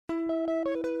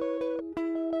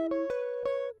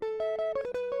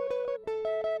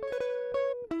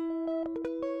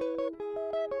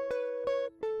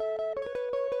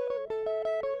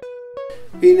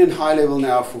Been in high level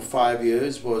now for 5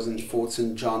 years, was in Fort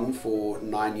St. John for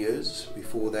 9 years,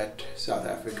 before that South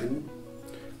African,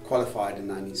 qualified in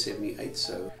 1978,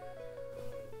 so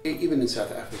even in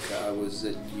South Africa I was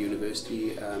at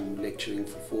university lecturing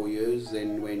for 4 years,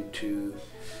 then went to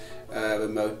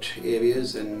remote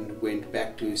areas and went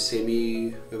back to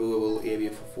semi-rural area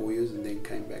for 4 years, and then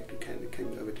came back to Canada,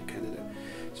 came over to Canada.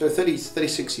 So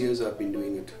 36 years I've been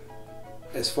doing it.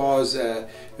 As far as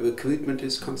recruitment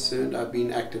is concerned, I've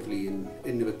been actively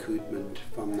in recruitment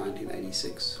from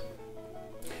 1986.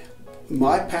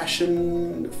 My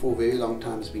passion for a very long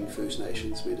time has been First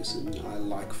Nations medicine. I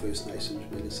like First Nations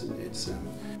medicine.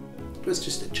 It was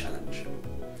just a challenge,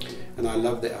 and I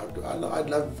love the outdoor.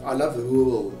 I love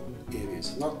rural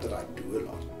areas. Not that I do a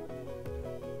lot.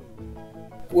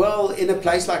 Well, in a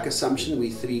place like Assumption, we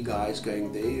 3 guys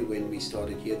going there. When we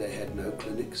started here, they had no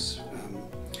clinics.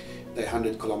 They're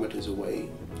 100 kilometers away,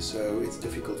 so it's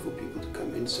difficult for people to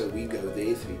come in, so we go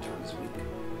there 3 times a week.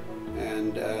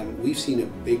 And we've seen a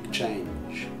big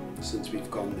change since we've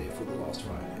gone there for the last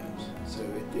 5 years, so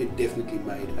it definitely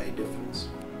made a difference.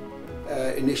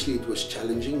 Initially it was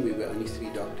challenging. We were only 3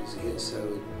 doctors here, so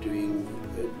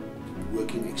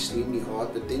working extremely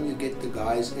hard, but then you get the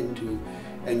guys into,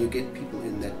 and you get people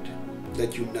in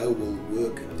that you know will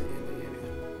work in the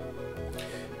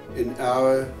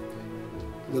area.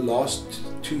 In the last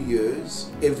 2 years,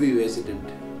 every resident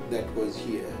that was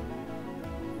here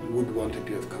would wanted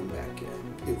to have come back here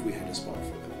if we had a spot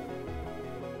for them.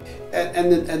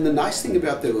 And the nice thing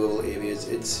about the rural areas,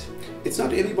 it's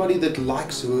not everybody that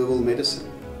likes rural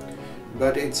medicine,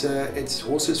 but it's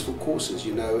horses for courses,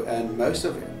 you know. And most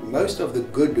of the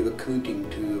good recruiting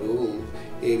to rural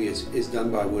areas is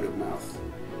done by word of mouth.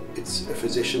 It's a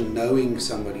physician knowing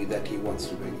somebody that he wants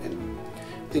to bring in.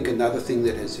 I think another thing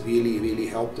that has really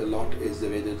helped a lot is the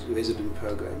resident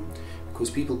program, because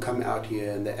people come out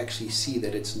here and they actually see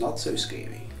that it's not so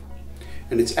scary,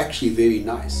 and it's actually very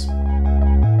nice.